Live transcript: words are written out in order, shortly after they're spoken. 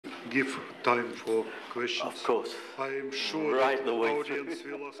give time for questions. Of course. I am sure that the audience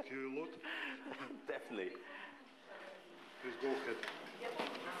will ask you a lot. Definitely. Please go ahead.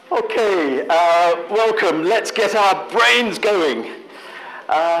 Okay, welcome. Let's get our brains going.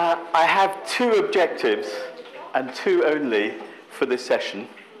 I have two objectives, and two only, for this session.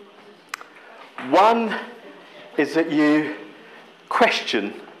 One is that you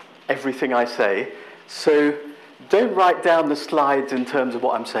question everything I say, so don't write down the slides in terms of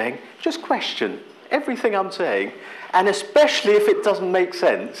what I'm saying, just question everything I'm saying, and especially if it doesn't make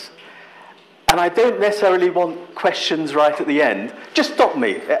sense. And I don't necessarily want questions right at the end. Just stop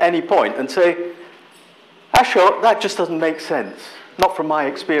me at any point and say, Ashok, that just doesn't make sense, not from my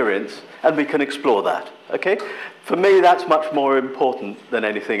experience, and we can explore that, okay? For me, that's much more important than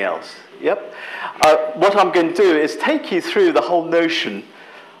anything else, yep? What I'm going to do is take you through the whole notion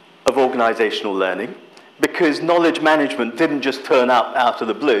of organisational learning, because knowledge management didn't just turn up out of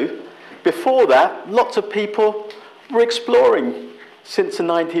the blue. Before that, lots of people were exploring since the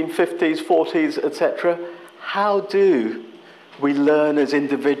 1950s, 40s, etc. How do we learn as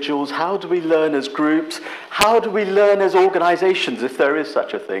individuals? How do we learn as groups? How do we learn as organisations, if there is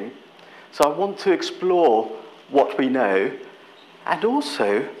such a thing? So I want to explore what we know, and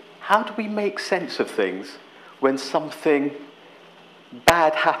also, how do we make sense of things when something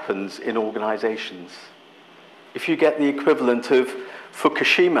bad happens in organisations? If you get the equivalent of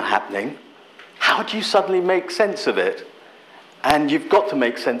Fukushima happening, how do you suddenly make sense of it? And you've got to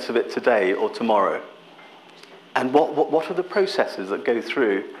make sense of it today or tomorrow. And what are the processes that go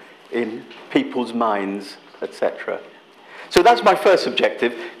through in people's minds, etc.? So that's my first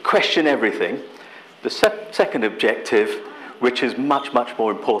objective, question everything. The second objective, which is much, much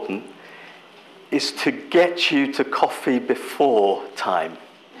more important, is to get you to coffee before time.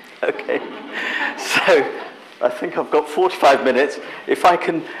 Okay? So I think I've got 45 minutes. If I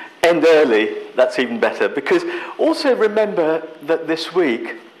can end early, that's even better. Because also remember that this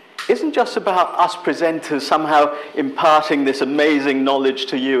week isn't just about us presenters somehow imparting this amazing knowledge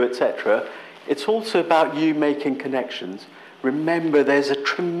to you, etc. It's also about you making connections. Remember, there's a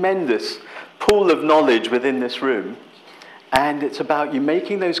tremendous pool of knowledge within this room. And it's about you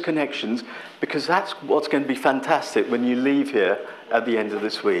making those connections, because that's what's going to be fantastic when you leave here at the end of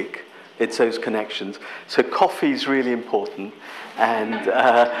this week. It's those connections. So coffee is really important,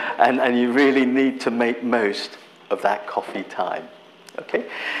 and you really need to make most of that coffee time. Okay?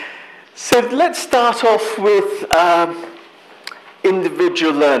 So let's start off with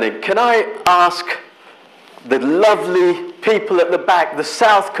individual learning. Can I ask the lovely people at the back, the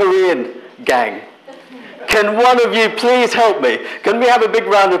South Korean gang, can one of you please help me? Can we have a big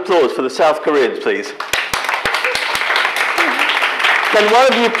round of applause for the South Koreans, please? Can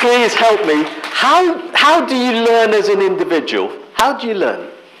one of you please help me? How do you learn as an individual? How do you learn?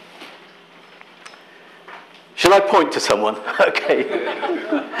 Shall I point to someone? Okay.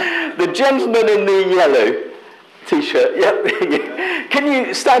 The gentleman in the yellow t-shirt, yep. Can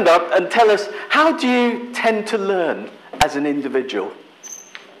you stand up and tell us, how do you tend to learn as an individual?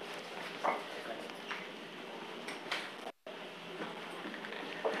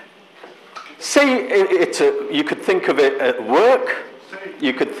 Say you could think of it at work,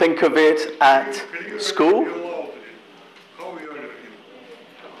 you could think of it at school.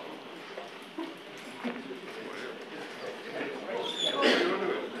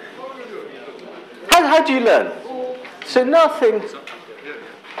 How do you learn? So nothing.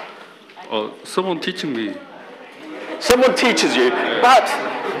 Someone teaching me. Someone teaches you, but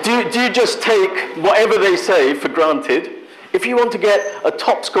do you just take whatever they say for granted? If you want to get a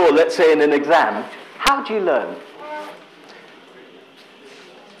top score, let's say in an exam, how do you learn?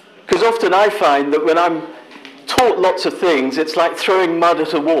 Because often I find that when I'm taught lots of things, it's like throwing mud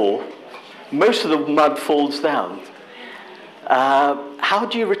at a wall. Most of the mud falls down. How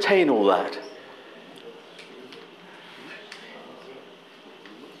do you retain all that?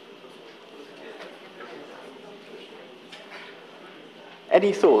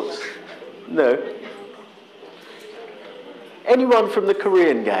 Any thoughts? No? Anyone from the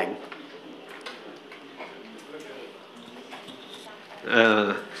Korean gang?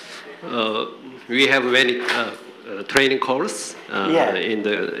 We have many training course in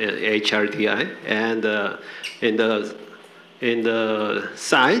the HRDI, and in the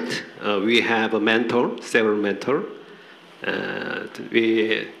site we have a mentor, several mentor.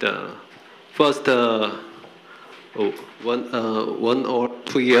 First 1 or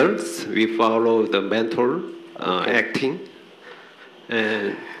 2 years we follow the mentor acting.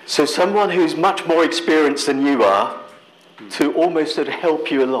 So someone who's much more experienced than you are, to almost sort of help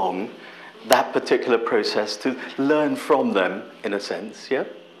you along that particular process, to learn from them, in a sense, yeah?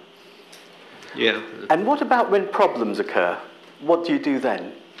 Yeah. And what about when problems occur? What do you do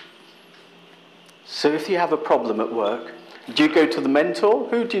then? So if you have a problem at work, do you go to the mentor?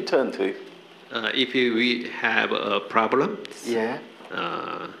 Who do you turn to? If we have a problem, Yeah.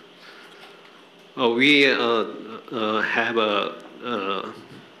 We have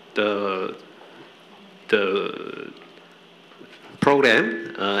the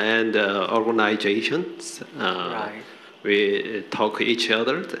program and organizations. Right. We talk to each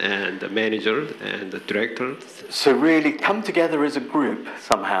other and the manager and the directors. So really come together as a group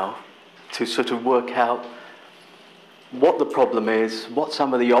somehow to sort of work out what the problem is, what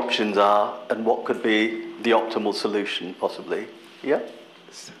some of the options are, and what could be the optimal solution, possibly. Yeah?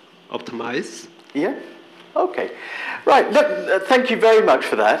 Optimize. Yeah? Okay. Right. Look, thank you very much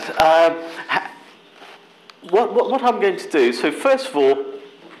for that. What I'm going to do, so first of all,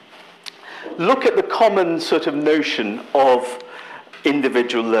 look at the common sort of notion of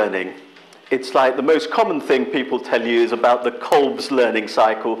individual learning. It's like the most common thing people tell you is about the Kolb's learning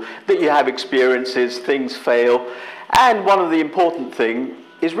cycle, that you have experiences, things fail, and one of the important things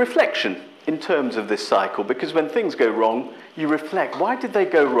is reflection in terms of this cycle, because when things go wrong, you reflect, why did they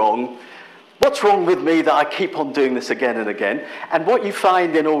go wrong? What's wrong with me that I keep on doing this again and again? And what you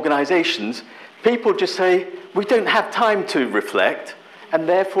find in organizations, people just say, we don't have time to reflect, and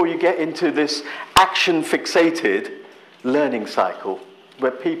therefore you get into this action-fixated learning cycle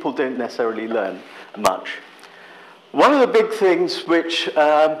where people don't necessarily learn much. One of the big things which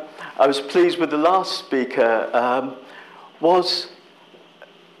I was pleased with the last speaker was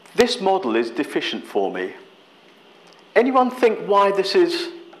this model is deficient for me. Anyone think why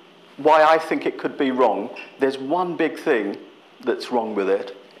I think it could be wrong? There's one big thing that's wrong with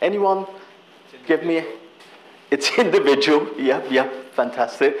it. Anyone give me? It's individual. Yep,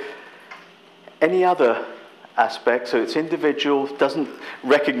 fantastic. Any other aspect? So it's individual, doesn't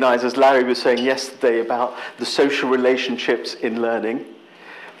recognize, as Larry was saying yesterday, about the social relationships in learning.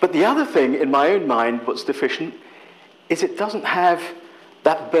 But the other thing in my own mind, what's deficient, is it doesn't have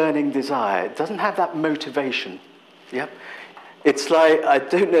that burning desire. It doesn't have that motivation. Yep. It's like, I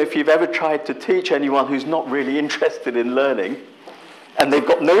don't know if you've ever tried to teach anyone who's not really interested in learning, and they've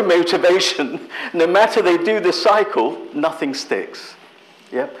got no motivation. No matter they do the cycle, nothing sticks.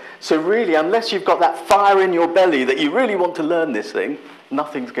 Yep. So really, unless you've got that fire in your belly that you really want to learn this thing,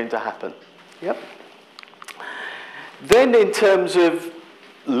 nothing's going to happen. Yep. Then in terms of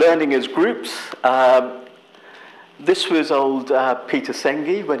learning as groups, this was old Peter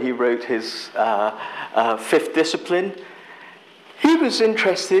Senge when he wrote his fifth discipline. He was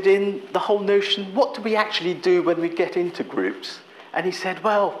interested in the whole notion, what do we actually do when we get into groups? And he said,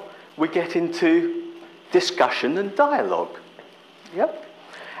 well, we get into discussion and dialogue. Yep.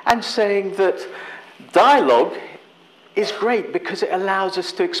 And saying that dialogue is great because it allows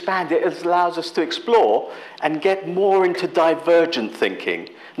us to expand, it allows us to explore and get more into divergent thinking,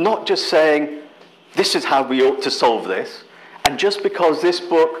 not just saying, this is how we ought to solve this, and just because this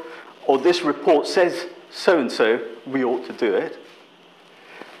book or this report says so-and-so, we ought to do it.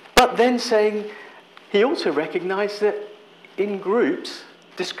 But then saying, he also recognized that in groups,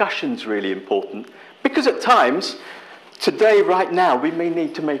 discussion's really important, because at times, today, right now, we may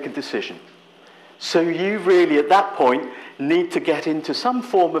need to make a decision. So you really, at that point, need to get into some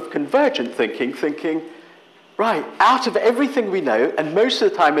form of convergent thinking, right, out of everything we know, and most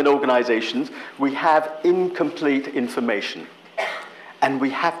of the time in organizations, we have incomplete information. And we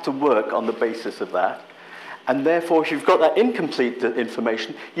have to work on the basis of that. And therefore, if you've got that incomplete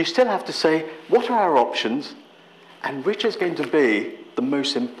information, you still have to say, what are our options, and which is going to be the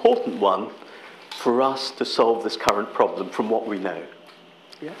most important one for us to solve this current problem from what we know.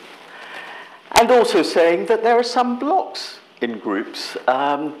 Yeah? And also saying that there are some blocks in groups.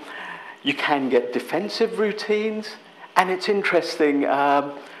 You can get defensive routines, and it's interesting,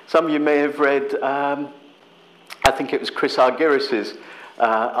 some of you may have read, I think it was Chris Argyris's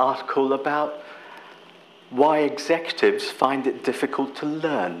article about why executives find it difficult to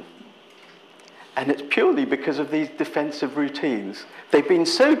learn. And it's purely because of these defensive routines. They've been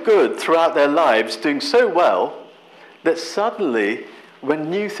so good throughout their lives, doing so well, that suddenly, when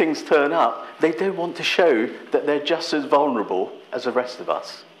new things turn up, they don't want to show that they're just as vulnerable as the rest of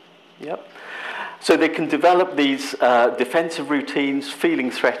us. Yep. So they can develop these defensive routines,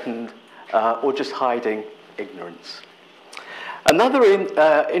 feeling threatened, or just hiding ignorance. Another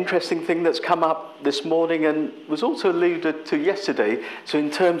interesting thing that's come up this morning and was also alluded to yesterday, so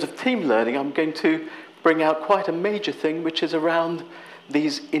in terms of team learning, I'm going to bring out quite a major thing, which is around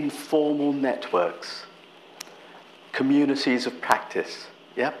these informal networks, communities of practice.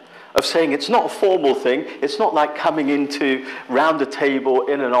 Yep. of saying it's not a formal thing. It's not like coming into round a table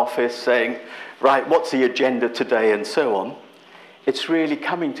in an office saying, right, what's the agenda today and so on. It's really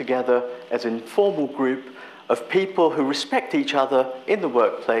coming together as an informal group of people who respect each other in the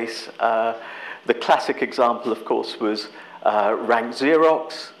workplace. The classic example, of course, was Rank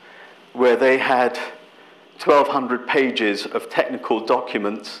Xerox, where they had 1,200 pages of technical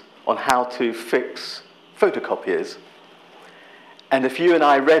documents on how to fix photocopiers. And if you and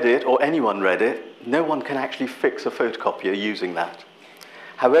I read it, or anyone read it, no one can actually fix a photocopier using that.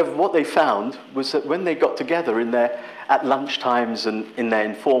 However, what they found was that when they got together at lunchtimes and in their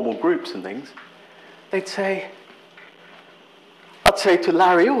informal groups and things, I'd say to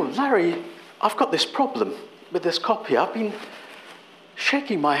Larry, oh, Larry, I've got this problem with this copy. I've been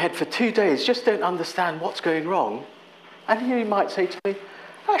shaking my head for 2 days, just don't understand what's going wrong. And he might say to me,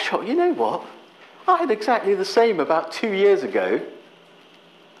 Ashok, you know what? I had exactly the same about 2 years ago.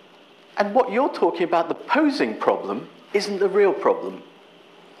 And what you're talking about, the posing problem, isn't the real problem.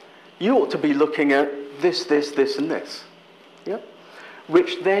 You ought to be looking at this, this, this, and this. Yeah?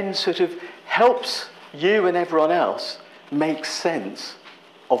 Which then sort of helps you and everyone else make sense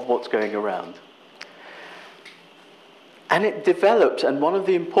of what's going around. And it developed, and one of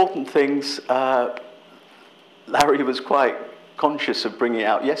the important things Larry was quite conscious of bringing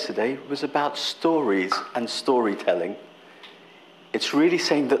out yesterday was about stories and storytelling. It's really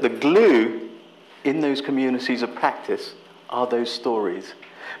saying that the glue in those communities of practice are those stories.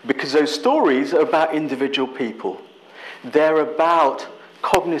 Because those stories are about individual people. They're about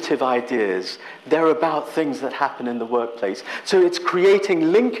cognitive ideas. They're about things that happen in the workplace. So it's creating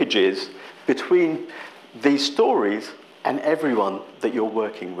linkages between these stories and everyone that you're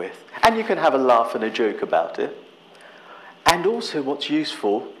working with. And you can have a laugh and a joke about it. And also what's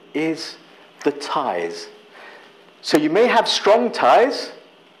useful is the ties. So you may have strong ties,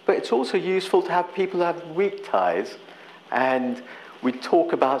 but it's also useful to have people who have weak ties. And we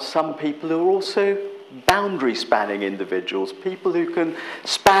talk about some people who are also boundary-spanning individuals, people who can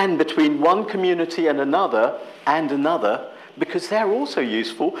span between one community and another, because they're also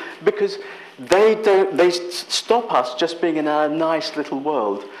useful, because they stop us just being in our nice little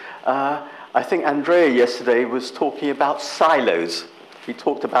world. I think Andrea yesterday was talking about silos. He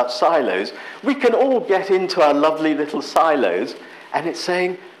talked about silos. We can all get into our lovely little silos, and it's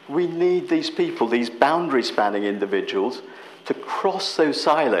saying we need these people, these boundary-spanning individuals, to cross those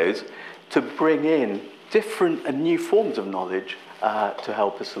silos, to bring in different and new forms of knowledge to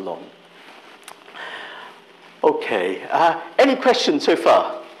help us along. Okay, any questions so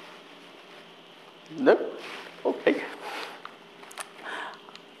far? No? Okay.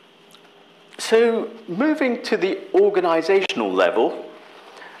 So moving to the organizational level,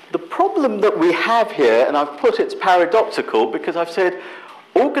 the problem that we have here, and I've put it's paradoxical because I've said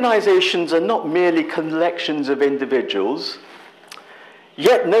organizations are not merely collections of individuals,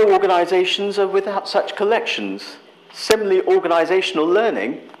 yet no organizations are without such collections. Similarly, organizational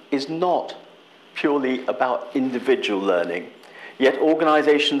learning is not purely about individual learning, yet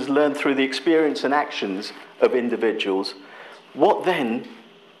organizations learn through the experience and actions of individuals. What then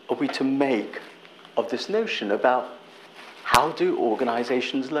are we to make of this notion about how do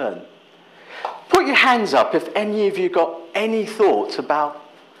organizations learn? Put your hands up if any of you got any thoughts about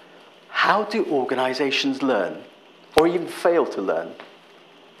how do organizations learn, or even fail to learn?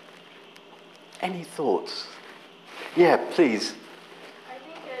 Any thoughts? Yeah, please. I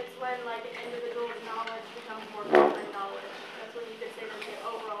think it's when like an individual's knowledge becomes more corporate knowledge. That's when you could say that the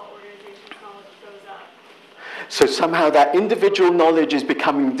overall organization's knowledge goes up. So somehow that individual knowledge is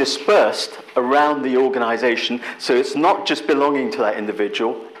becoming dispersed around the organization. So it's not just belonging to that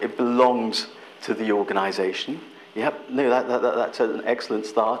individual, it belongs to the organization. Yep, no, that's an excellent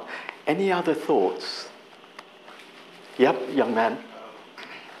start. Any other thoughts? Yep, young man.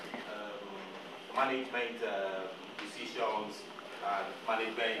 Management decisions and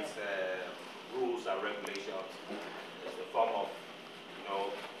management rules and regulations is a form of,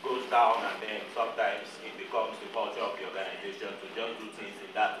 goes down, and then sometimes it becomes the culture of the organization to just do things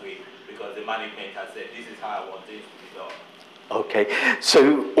in that way because the management has said this is how I want things to be done. Okay,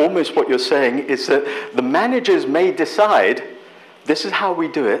 so almost what you're saying is that the managers may decide this is how we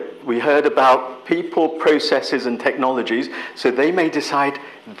do it. We heard about people, processes, and technologies. So they may decide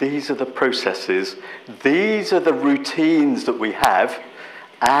these are the processes, these are the routines that we have,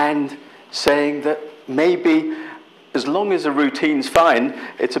 and saying that maybe as long as the routine's fine,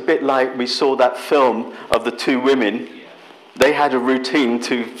 it's a bit like we saw that film of the two women. They had a routine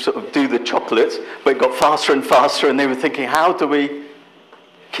to sort of do the chocolates, but it got faster and faster, and they were thinking, how do we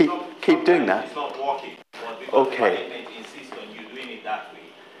keep doing that? It's not working. Okay.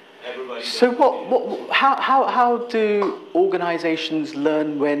 everybody. So how do organizations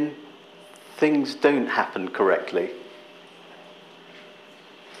learn when things don't happen correctly?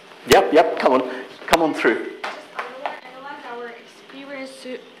 Yep, come on through. Analyze our experience.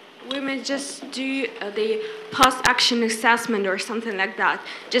 We may just do the post-action assessment or something like that.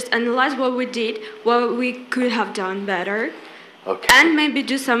 Just analyze what we did, what we could have done better, Okay. and maybe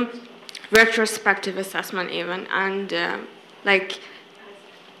do some retrospective assessment even, and like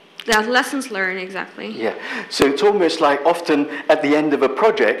that lessons learned exactly. Yeah. So it's almost like often at the end of a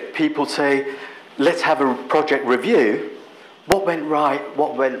project, people say, let's have a project review. What went right?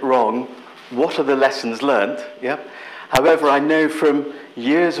 What went wrong? What are the lessons learned? Yeah. However, I know from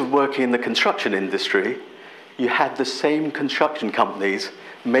years of working in the construction industry, you had the same construction companies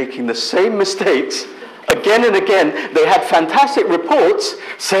making the same mistakes again and again. They had fantastic reports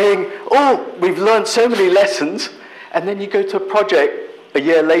saying, oh, we've learned so many lessons. And then you go to a project a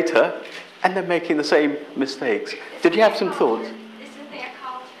year later, and they're making the same mistakes. Did you have some thoughts? This is their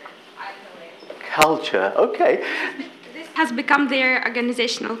culture, I believe. Culture, okay. This has become their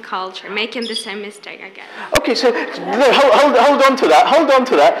organizational culture, making the same mistake again. Okay, so no, hold on to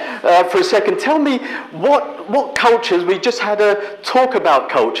that for a second. Tell me what cultures, we just had a talk about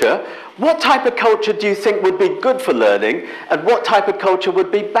culture. What type of culture do you think would be good for learning, and what type of culture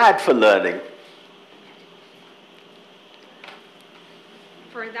would be bad for learning?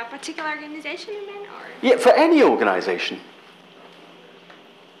 For that particular organization, you mean, or? Yeah, for any organization.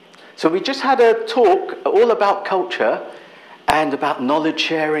 So we just had a talk all about culture and about knowledge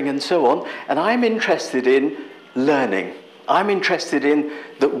sharing and so on, and I'm interested in learning. I'm interested in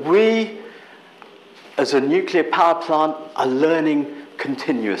that we, as a nuclear power plant, are learning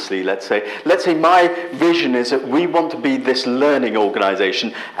continuously, let's say. Let's say my vision is that we want to be this learning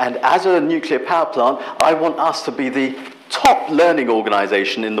organization, and as a nuclear power plant, I want us to be the top learning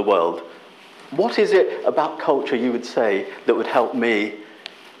organization in the world. What is it about culture you would say that would help me,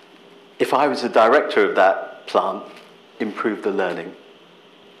 if I was the director of that plant, improve the learning?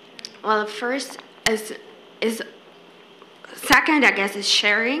 Well, first is second, I guess, is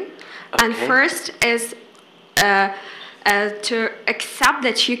sharing, and first is to accept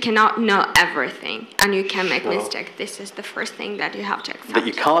that you cannot know everything and you can make mistakes. This is the first thing that you have to accept. That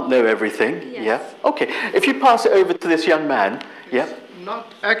you can't know everything. Yes. Yeah. Okay. If you pass it over to this young man. Yeah.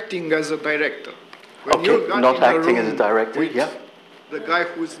 Not acting as a director. When Okay. Not acting as a director. Yeah. The guy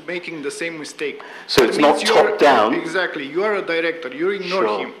who's making the same mistake. So it's not top down. Exactly. You are a director. You ignore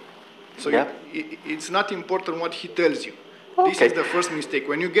Sure. him. So Yeah. it's not important what he tells you. This Okay. is the first mistake.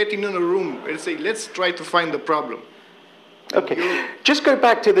 When you get in a room and say, let's try to find the problem. Okay. Just go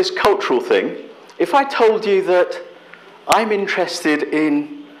back to this cultural thing. If I told you that I'm interested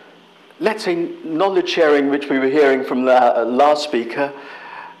in, let's say, knowledge sharing, which we were hearing from the last speaker,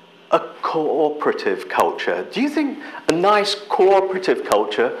 a cooperative culture. Do you think a nice cooperative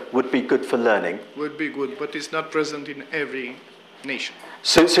culture would be good for learning? Would be good, but it's not present in every nation.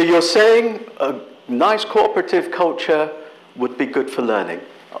 So you're saying a nice cooperative culture would be good for learning?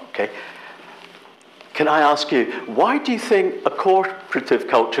 Okay. Can I ask you, why do you think a cooperative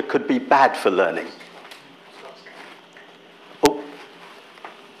culture could be bad for learning? Oh.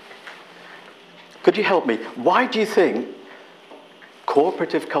 Could you help me? Why do you think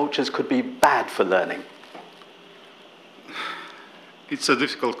cooperative cultures could be bad for learning? It's a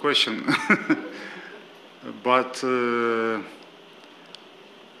difficult question. But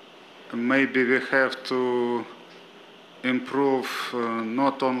maybe we have to improve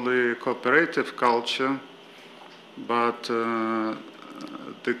not only cooperative culture, but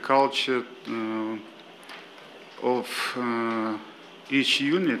the culture of each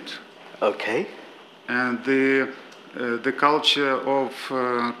unit. Okay. And the culture of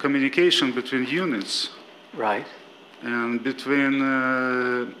communication between units. Right. And between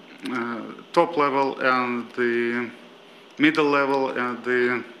top level and the middle level and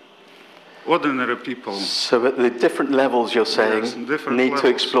the ordinary people. So at the different levels, you're saying, Yes, different need to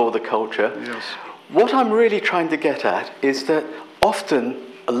levels. explore the culture. Yes. What I'm really trying to get at is that often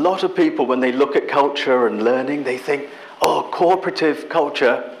a lot of people, when they look at culture and learning, they think, oh, cooperative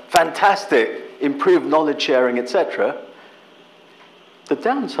culture, fantastic, improved knowledge sharing, etc. The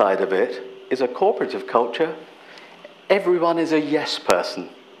downside of it is a cooperative culture, everyone is a yes person,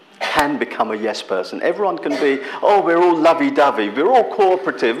 can become a yes person. Everyone can be, oh, we're all lovey-dovey, we're all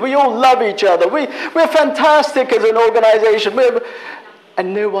cooperative, we all love each other, we're fantastic as an organization,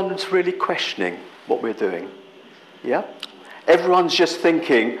 and no one's really questioning what we're doing. Yeah? Everyone's just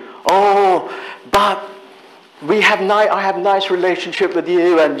thinking, oh, but I have a nice relationship with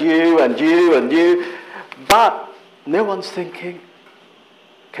you and you and you and you, but no one's thinking,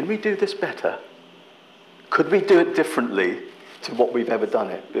 can we do this better? Could we do it differently to what we've ever done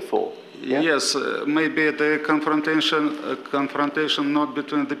it before? Yeah? Yes, maybe the confrontation not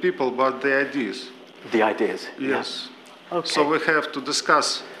between the people, but the ideas. The ideas. Yes. Yeah. Okay. So we have to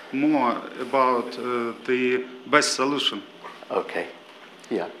discuss more about the best solution. Okay.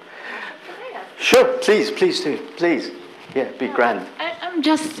 Yeah. Sure. Please do. Please. Yeah. Be grand. I'm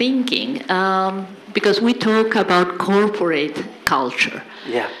just thinking because we talk about corporate culture.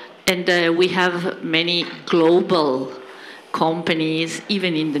 Yeah. And we have many global companies,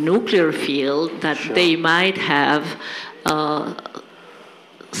 even in the nuclear field, that sure. they might have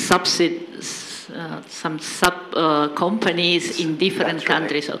some companies in different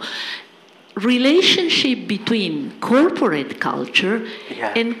countries. Right. So, relationship between corporate culture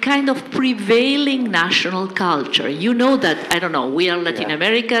yeah. and kind of prevailing national culture. You know that, I don't know, we are Latin yeah.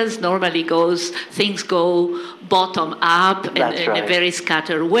 Americans, normally things go bottom up and in right. a very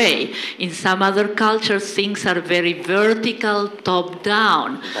scattered way. In some other cultures, things are very vertical, top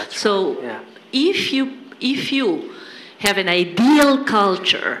down. That's so right. yeah. if you have an ideal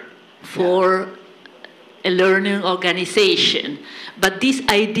culture for a learning organization, but this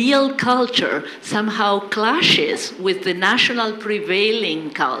ideal culture somehow clashes with the national prevailing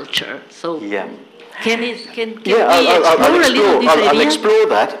culture. So can we explore a little this idea? I'll explore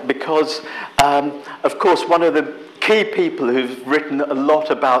that because, of course, one of the key people who's written a lot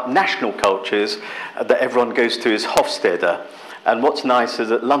about national cultures that everyone goes to is Hofstede. And what's nice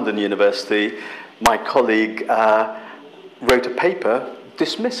is at London University, my colleague wrote a paper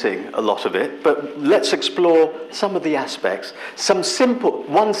dismissing a lot of it, but let's explore some of the aspects.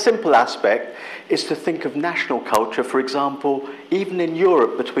 One simple aspect is to think of national culture, for example, even in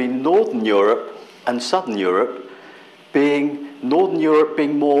Europe, between Northern Europe and Southern Europe, Northern Europe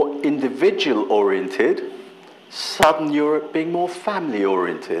being more individual-oriented, Southern Europe being more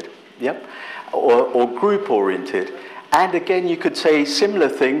family-oriented, yep, or group-oriented. And again, you could say similar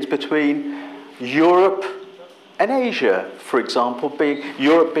things between Europe and Asia, for example,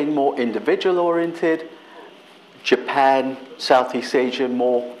 Europe being more individual-oriented, Japan, Southeast Asia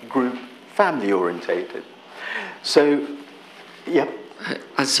more group, family-orientated. So, yeah.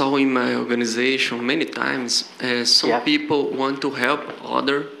 I saw in my organization many times some people want to help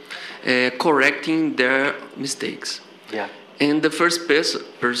others correcting their mistakes. Yeah. And the first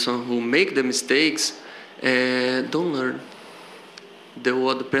person who make the mistakes don't learn. The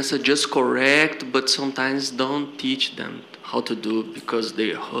other person just correct, but sometimes don't teach them how to do because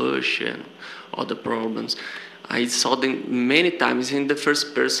they hush and other problems. I saw them many times, and the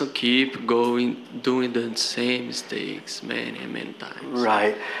first person keep going, doing the same mistakes many times.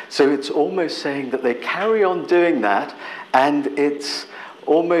 Right. So it's almost saying that they carry on doing that, and it's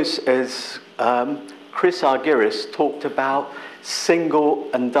almost as Chris Argyris talked about single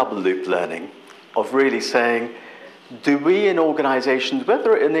and double loop learning, of really saying, do we in organizations,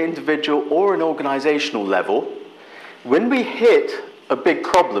 whether at an individual or an organizational level, when we hit a big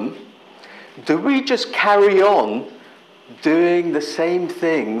problem, do we just carry on doing the same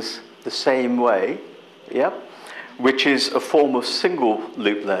things the same way, yeah, which is a form of single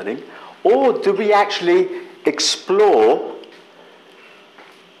loop learning, or do we actually explore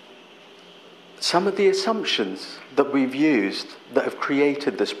some of the assumptions that we've used that have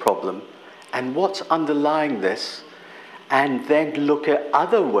created this problem and what's underlying this, and then look at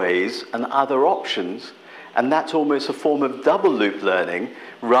other ways and other options, and that's almost a form of double loop learning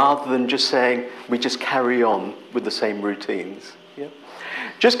rather than just saying we just carry on with the same routines. Yeah?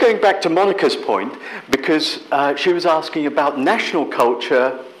 Just going back to Monica's point, because she was asking about national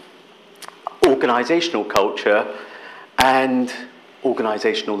culture, organizational culture, and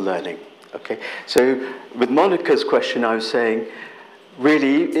organizational learning. Okay, so with Monica's question, I was saying,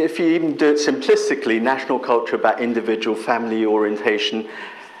 really, if you even do it simplistically, national culture about individual family orientation,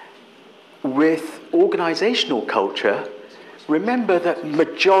 with organizational culture, remember that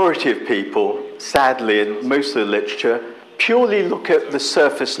majority of people, sadly, in most of the literature, purely look at the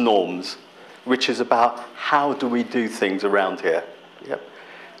surface norms, which is about how do we do things around here. Yep.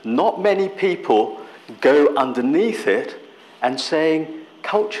 Not many people go underneath it and saying,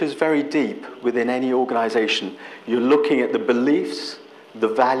 culture is very deep within any organization. You're looking at the beliefs, the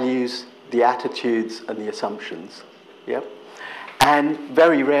values, the attitudes, and the assumptions. Yep. And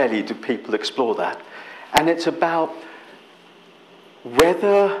very rarely do people explore that. And it's about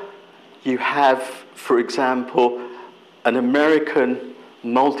whether you have, for example, an American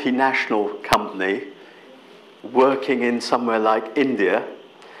multinational company working in somewhere like India,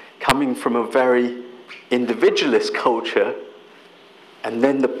 coming from a very individualist culture, and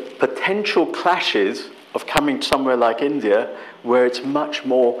then the potential clashes of coming somewhere like India, where it's much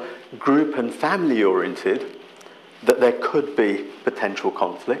more group and family oriented, that there could be potential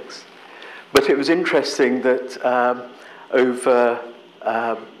conflicts. But it was interesting that over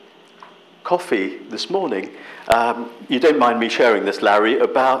coffee this morning, you don't mind me sharing this, Larry,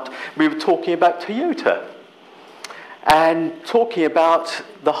 we were talking about Toyota and talking about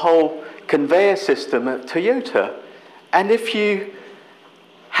the whole conveyor system at Toyota. And if you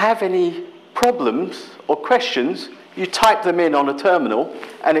have any problems or questions, you type them in on a terminal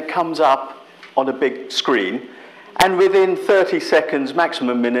and it comes up on a big screen. And within 30 seconds,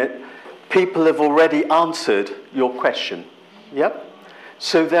 maximum minute, people have already answered your question. Yep.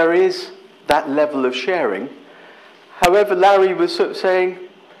 So there is that level of sharing. However, Larry was sort of saying,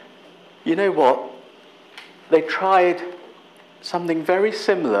 you know what? They tried something very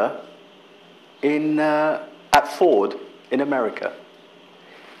similar at Ford in America.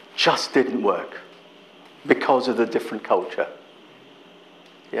 Just didn't work because of the different culture.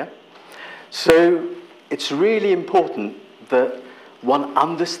 Yeah? So it's really important that one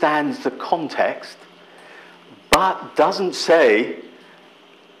understands the context, but doesn't say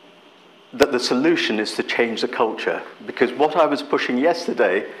that the solution is to change the culture. Because what I was pushing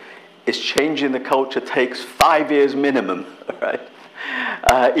yesterday is changing the culture takes 5 years minimum, right?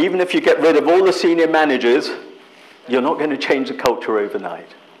 Even if you get rid of all the senior managers, you're not going to change the culture overnight.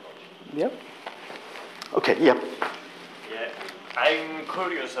 Yep. Okay, yep. Yeah, I'm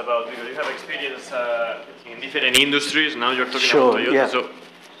curious about, because you have experience in different industries, now you're talking about Toyota, yeah. So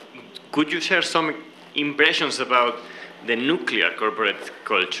could you share some impressions about the nuclear corporate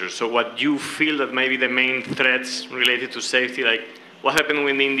culture? So what you feel that maybe the main threats related to safety, like what happened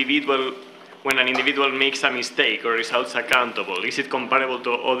when when an individual makes a mistake or is held accountable? Is it comparable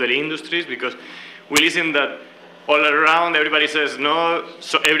to other industries? Because we listen that all around everybody says no,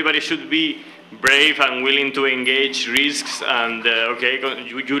 so everybody should be brave and willing to engage risks, and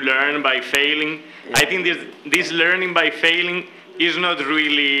you learn by failing. Yeah. I think this learning by failing is not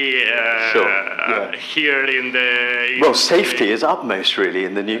really here in the... Well, safety is utmost, really,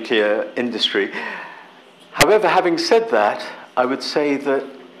 in the nuclear industry. However, having said that, I would say that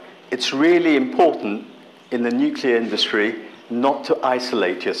it's really important in the nuclear industry not to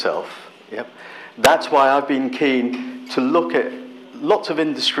isolate yourself. Yep. That's why I've been keen to look at lots of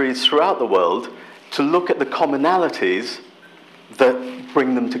industries throughout the world, to look at the commonalities that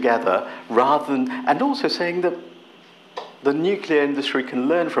bring them together, rather than, and also saying that the nuclear industry can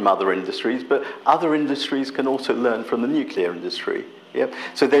learn from other industries, but other industries can also learn from the nuclear industry. Yep.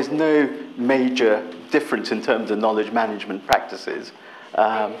 So there's no major difference in terms of knowledge management practices. May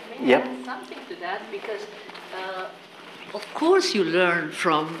I add something to that? Because of course you learn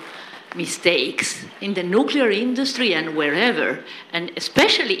from mistakes in the nuclear industry and wherever, and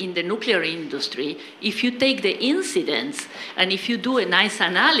especially in the nuclear industry. If you take the incidents and if you do a nice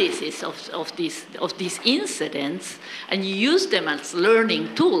analysis of these incidents and you use them as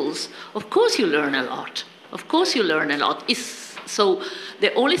learning tools, of course you learn a lot. Of course you learn a lot. So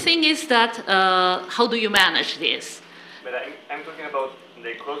the only thing is that how do you manage this? But I'm talking about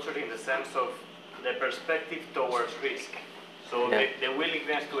the culture in the sense of the perspective towards risk. So the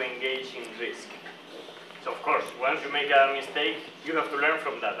willingness to engage in risk. So of course, once you make a mistake, you have to learn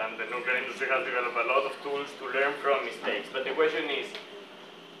from that. And the nuclear industry has developed a lot of tools to learn from mistakes. But the question is,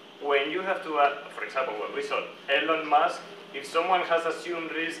 when you have to, for example, what we saw, Elon Musk, if someone has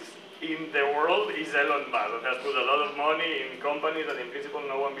assumed risks in the world, is Elon Musk, that has put a lot of money in companies that in principle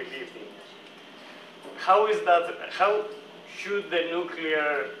no one believed in. How is that, how should the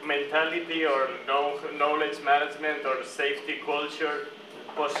nuclear mentality or knowledge management or safety culture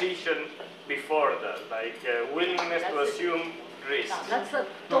position before that, like willingness to assume risks? No, that's a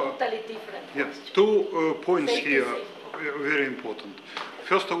totally different question. Yes, 2 points here, very important.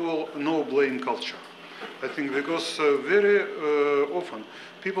 First of all, no blame culture. I think because very often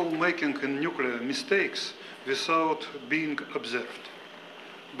people making nuclear mistakes without being observed.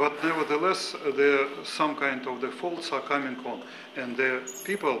 But nevertheless, some kind of the faults are coming on, and the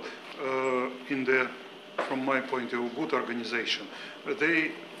people from my point of view, good organization,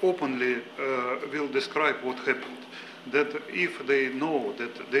 they openly will describe what happened. That if they know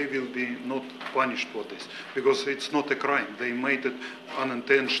that they will be not punished for this, because it's not a crime, they made it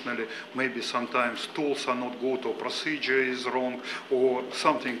unintentionally, maybe sometimes tools are not good or procedure is wrong or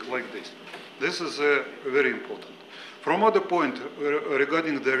something like this. This is very important. From other point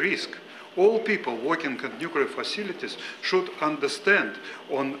regarding the risk, All people working at nuclear facilities should understand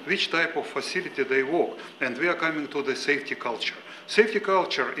on which type of facility they work. And we are coming to the safety culture. Safety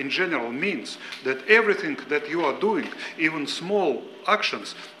culture in general means that everything that you are doing, even small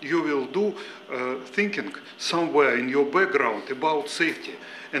actions, you will do thinking somewhere in your background about safety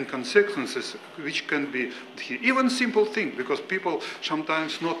and consequences which can be even simple thing, because people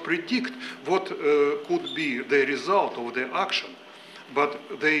sometimes not predict what could be the result of their action, but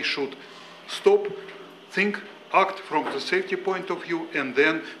they should stop, think, act from the safety point of view, and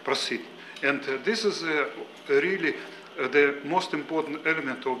then proceed. And this is really the most important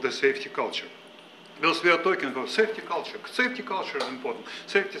element of the safety culture. Because we are talking about safety culture. Safety culture is important.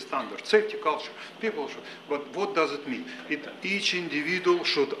 Safety standards, safety culture. People should. But what does it mean? Each individual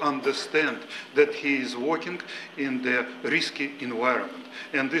should understand that he is working in the risky environment.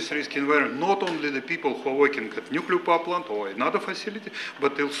 And this risky environment, not only the people who are working at nuclear power plant or another facility,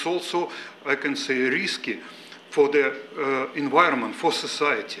 but it's also, I can say, risky for the environment, for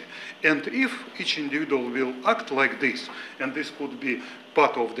society. And if each individual will act like this, and this could be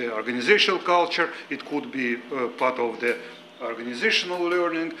part of the organizational culture, it could be part of the organizational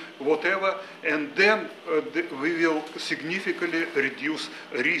learning, whatever, and then we will significantly reduce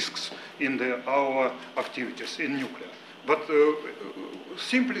risks in our activities in nuclear. But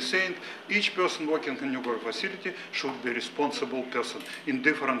simply saying, each person working in a nuclear facility should be a responsible person in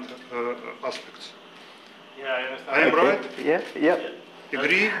different aspects. Yeah, I understand. I am right? Yeah, yeah.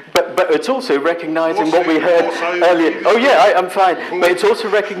 Agree? But it's also recognizing what we heard earlier. Oh yeah, I'm fine. But it's also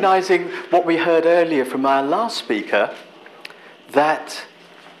recognizing what we heard earlier from our last speaker, that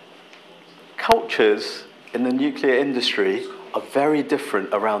cultures in the nuclear industry are very different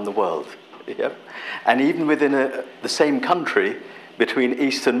around the world. Yep. And even within the same country, between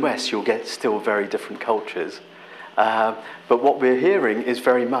East and West, you'll get still very different cultures. But what we're hearing is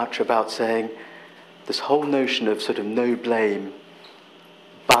very much about saying this whole notion of sort of no blame,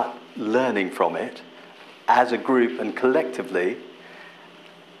 but learning from it as a group and collectively,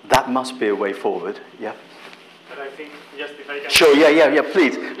 that must be a way forward. Yeah. But I think, just if I can... Sure, yeah,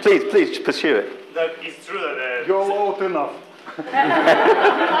 please pursue it. That it's true that... You're old enough.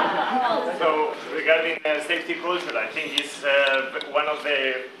 So, regarding safety culture, I think it's one of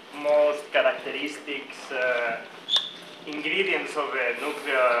the most characteristics ingredients of a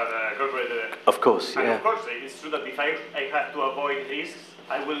nuclear corporate. Of course, and yeah. of course, it's true that if I have to avoid risks,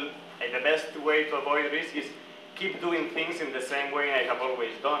 I will. The best way to avoid risk is keep doing things in the same way I have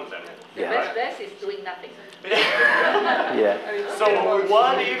always done them. The best is doing nothing. Yeah. So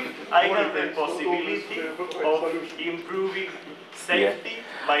what if I have the possibility of improving safety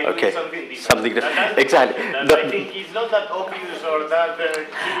by doing something different? Exactly. I think it's not that obvious or that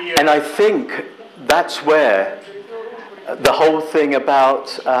clear. And I think that's where the whole thing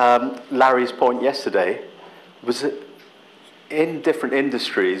about Larry's point yesterday was that in different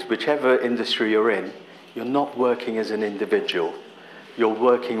industries, whichever industry you're in, you're not working as an individual. You're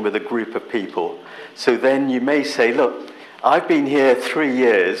working with a group of people. So then you may say, look, I've been here 3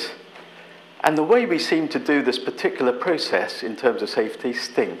 years, and the way we seem to do this particular process in terms of safety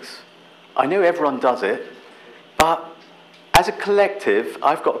stinks. I know everyone does it, but as a collective,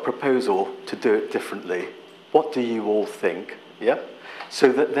 I've got a proposal to do it differently. What do you all think? Yeah? So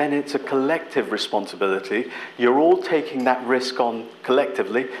that then it's a collective responsibility. You're all taking that risk on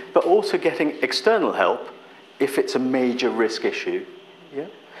collectively, but also getting external help if it's a major risk issue. Yeah?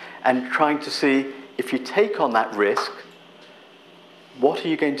 And trying to see, if you take on that risk, what are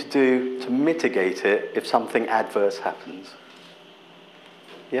you going to do to mitigate it if something adverse happens?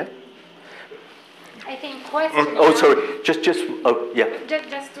 Yeah? I think questioning... Oh, sorry. Just to,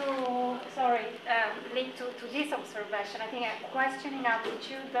 link to this observation, I think a questioning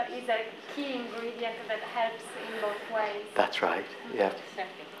attitude is a key ingredient that helps in both ways. That's right, yeah.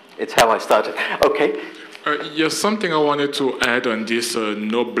 It's how I started. Okay. Yes, something I wanted to add on this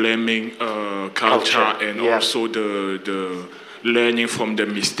no blaming culture and also the learning from the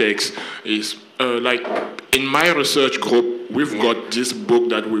mistakes is like in my research group, we've got this book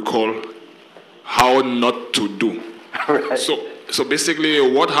that we call How Not to Do. Right. So basically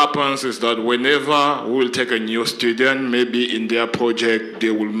what happens is that whenever we will take a new student, maybe in their project, they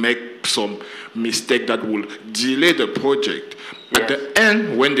will make some mistake that will delay the project. At the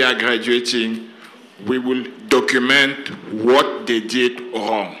end, when they are graduating, we will document what they did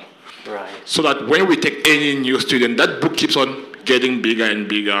wrong. Right. So that when we take any new student, that book keeps on getting bigger and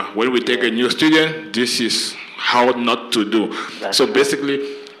bigger. When we take a new student, this is how not to do. So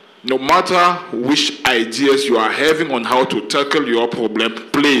basically, no matter which ideas you are having on how to tackle your problem,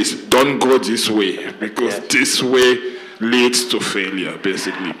 please don't go this way, because this way leads to failure,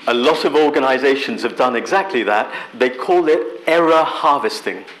 basically. A lot of organizations have done exactly that. They call it error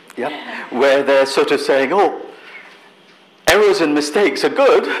harvesting, yeah? Where they're sort of saying, oh, errors and mistakes are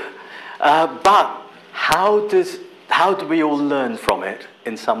good, but how do we all learn from it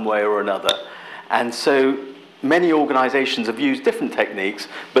in some way or another? And so many organizations have used different techniques,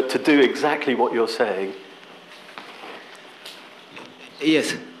 but to do exactly what you're saying.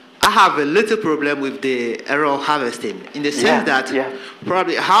 Yes. I have a little problem with the error harvesting in the sense that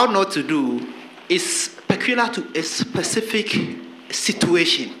probably how not to do is peculiar to a specific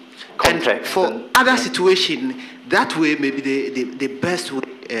situation. Context. And for other situation, that way may be the best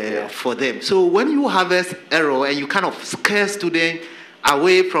way for them. So when you harvest error and you kind of scare students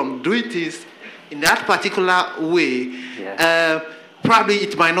away from doing things in that particular way, probably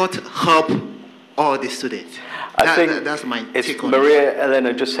it might not help all the students. I think that's my take on Maria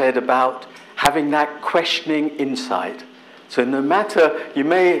Elena just said about having that questioning insight. So no matter, you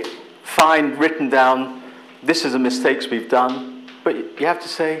may find written down, this is the mistakes we've done, but you have to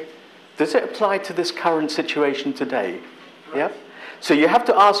say, does it apply to this current situation today? Yeah? So you have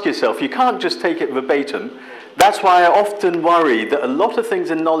to ask yourself, you can't just take it verbatim. That's why I often worry that a lot of things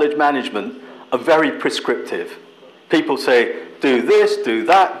in knowledge management are very prescriptive. People say, do this, do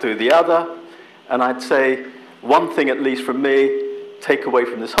that, do the other. And I'd say, one thing at least from me, take away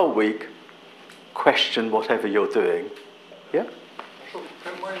from this whole week, question whatever you're doing. Yeah? Can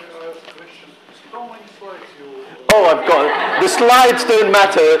I ask a question? How many slides you... Oh, I've got, the slides don't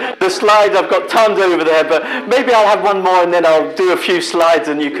matter. The slides, I've got tons over there, but maybe I'll have one more and then I'll do a few slides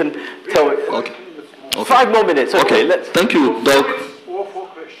and you can tell it. Okay. 5 more minutes. Okay, let's... Thank you, Doug.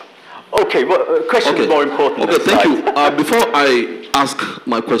 Okay, well, question is more important. Okay, thank you. Before I ask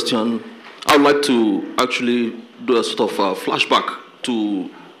my question, I would like to actually do a sort of flashback to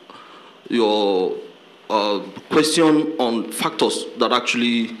your question on factors that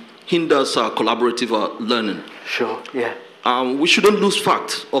actually hinders collaborative learning. Sure, yeah. We shouldn't lose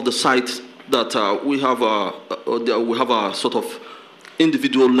fact of the sight that we have a sort of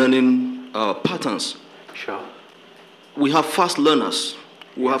individual learning patterns. Sure. We have fast learners.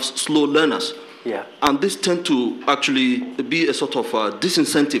 We have slow learners. Yeah. And this tend to actually be a sort of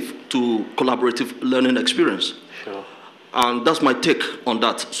disincentive to collaborative learning experience. Sure. And that's my take on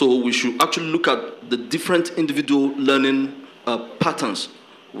that. So we should actually look at the different individual learning patterns.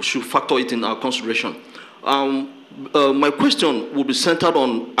 We should factor it in our consideration. My question will be centered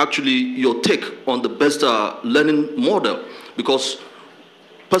on actually your take on the best learning model, because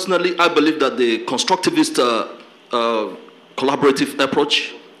personally I believe that the constructivist collaborative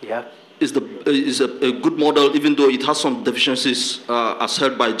approach is a good model, even though it has some deficiencies as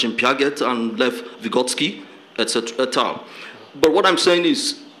held by Jim Piaget and Lev Vygotsky, etc. et al. But what I'm saying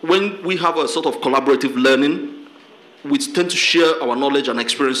is, when we have a sort of collaborative learning, we tend to share our knowledge and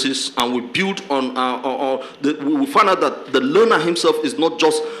experiences, and we build on we find out that the learner himself is not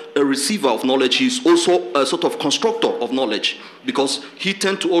just a receiver of knowledge, he's also a sort of constructor of knowledge, because he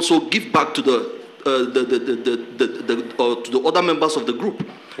tends to also give back to the other members of the group.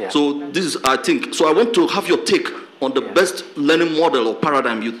 Yeah. So this is, I think, so I want to have your take on the best learning model or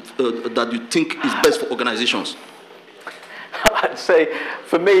paradigm that you think is best for organizations. I'd say,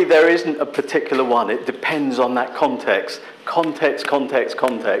 for me, there isn't a particular one. It depends on that context. Context.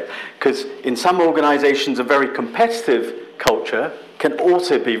 Because in some organizations, a very competitive culture can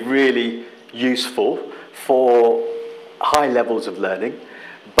also be really useful for high levels of learning.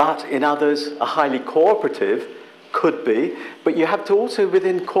 But in others, a highly cooperative could be. But you have to also,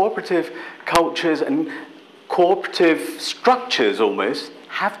 within cooperative cultures and cooperative structures almost,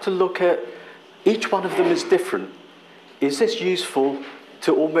 have to look at each one of them as different. Is this useful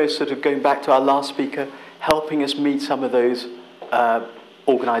to almost sort of, going back to our last speaker, helping us meet some of those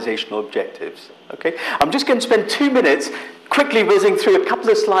organizational objectives? Okay, I'm just going to spend 2 minutes quickly whizzing through a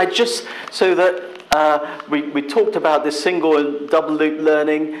couple of slides just so that we talked about this single and double loop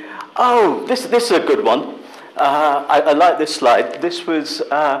learning. Oh, this is a good one. I like this slide. This was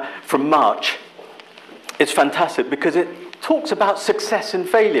from March. It's fantastic because it talks about success and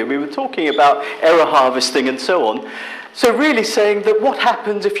failure. We were talking about error harvesting and so on. So really saying that what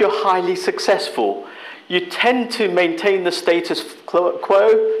happens if you're highly successful? You tend to maintain the status quo.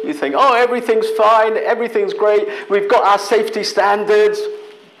 You think, oh, everything's fine, everything's great, we've got our safety standards,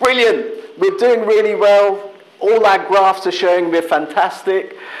 brilliant, we're doing really well, all our graphs are showing we're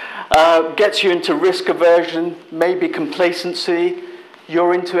fantastic, gets you into risk aversion, maybe complacency,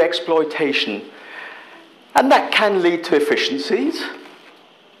 you're into exploitation. And that can lead to efficiencies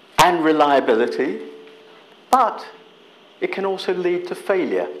and reliability, but it can also lead to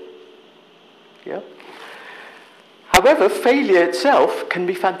failure. Yeah? However, failure itself can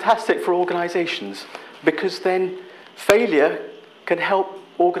be fantastic for organizations, because then failure can help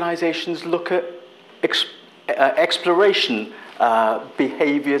organizations look at exploration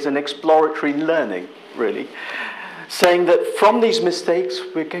behaviors and exploratory learning, really. Saying that from these mistakes,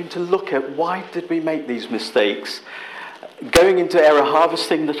 we're going to look at why did we make these mistakes, going into error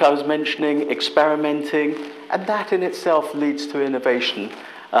harvesting that I was mentioning, experimenting, and that in itself leads to innovation,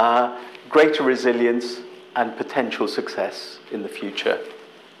 greater resilience, and potential success in the future.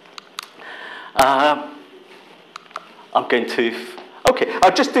 I'm going to, okay,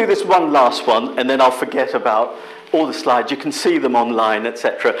 I'll just do this one last one, and then I'll forget about all the slides. You can see them online,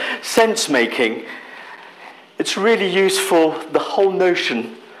 etc. Sense making. It's really useful, the whole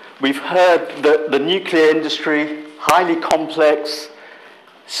notion. We've heard that the nuclear industry, highly complex,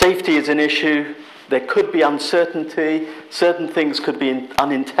 safety is an issue, there could be uncertainty, certain things could be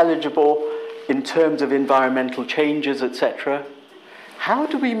unintelligible in terms of environmental changes, etc. How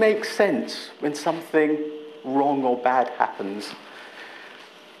do we make sense when something wrong or bad happens?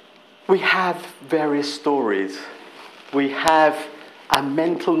 We have various stories. We have our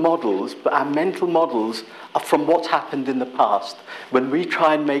mental models, but our mental models are from what's happened in the past, when we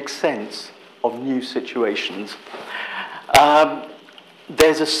try and make sense of new situations.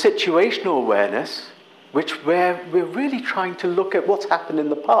 There's a situational awareness, where we're really trying to look at what's happened in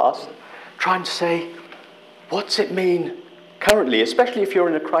the past, trying to say, what's it mean currently, especially if you're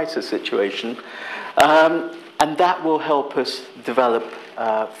in a crisis situation, and that will help us develop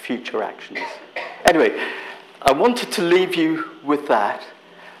future actions. Anyway, I wanted to leave you with that,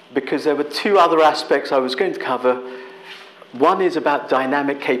 because there were two other aspects I was going to cover. One is about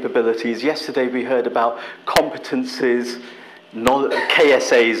dynamic capabilities. Yesterday we heard about competencies,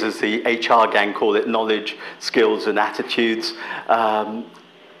 KSAs as the HR gang call it, knowledge, skills and attitudes.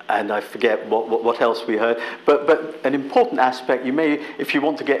 And I forget what else we heard. But an important aspect, you may, if you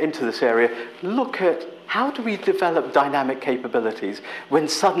want to get into this area, look at how do we develop dynamic capabilities when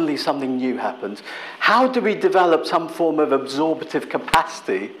suddenly something new happens? How do we develop some form of absorptive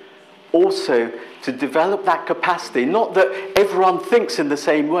capacity also to develop that capacity? Not that everyone thinks in the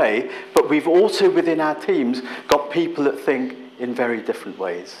same way, but we've also within our teams got people that think in very different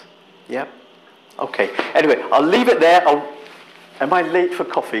ways. Yep. Okay. Anyway, I'll leave it there. Am I late for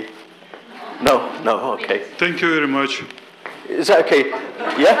coffee? No, okay. Thank you very much. Is that okay?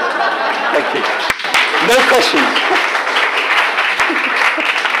 Yeah? Thank you. No questions.